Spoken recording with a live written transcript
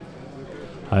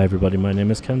Hi everybody, my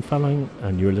name is Ken Falling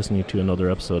and you're listening to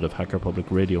another episode of Hacker Public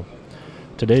Radio.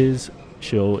 Today's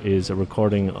show is a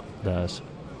recording of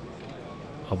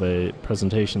a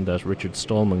presentation that Richard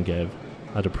Stallman gave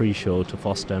at a pre-show to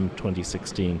FOSDEM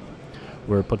 2016.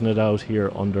 We're putting it out here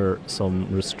under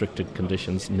some restricted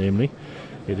conditions, namely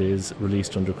it is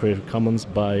released under Creative Commons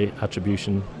by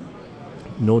attribution,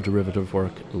 no derivative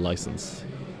work license.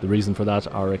 The reason for that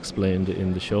are explained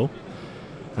in the show.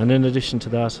 And in addition to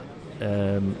that,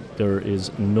 there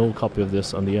is no copy of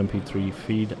this on the MP3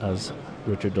 feed, as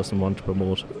Richard doesn't want to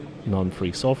promote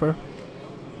non-free software.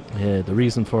 The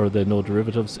reason for the no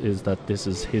derivatives is that this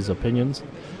is his opinions,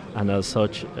 and as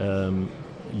such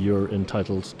you're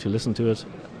entitled to listen to it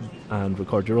and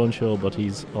record your own show, but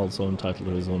he's also entitled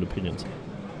to his own opinions.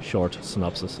 Short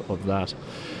synopsis of that.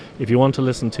 If you want to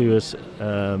listen to it,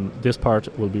 this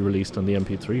part will be released on the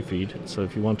MP3 feed, so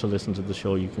if you want to listen to the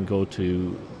show you can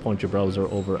point your browser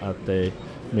over at the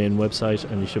main website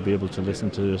and you should be able to listen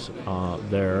to it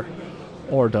there,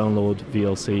 or download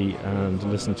VLC and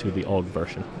listen to the OGG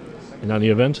version. In any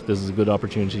event, this is a good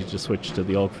opportunity to switch to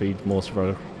the OGG feed. Most of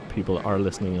our people are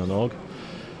listening on OGG.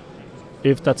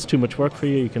 If that's too much work for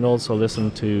you, you can also listen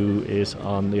to it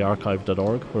on the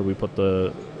archive.org, where we put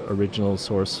the original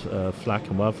source FLAC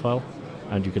and WAV file,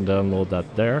 and you can download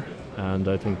that there. And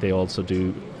I think they also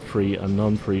do free and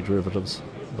non-free derivatives,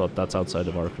 but that's outside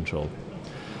of our control.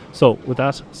 So with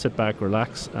that, sit back,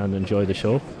 relax and enjoy the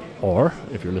show. Or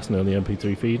if you're listening on the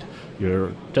MP3 feed,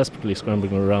 you're desperately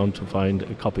scrambling around to find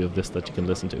a copy of this that you can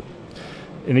listen to.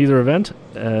 In either event,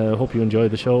 hope you enjoy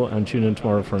the show and tune in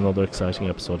tomorrow for another exciting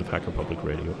episode of Hacker Public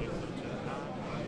Radio.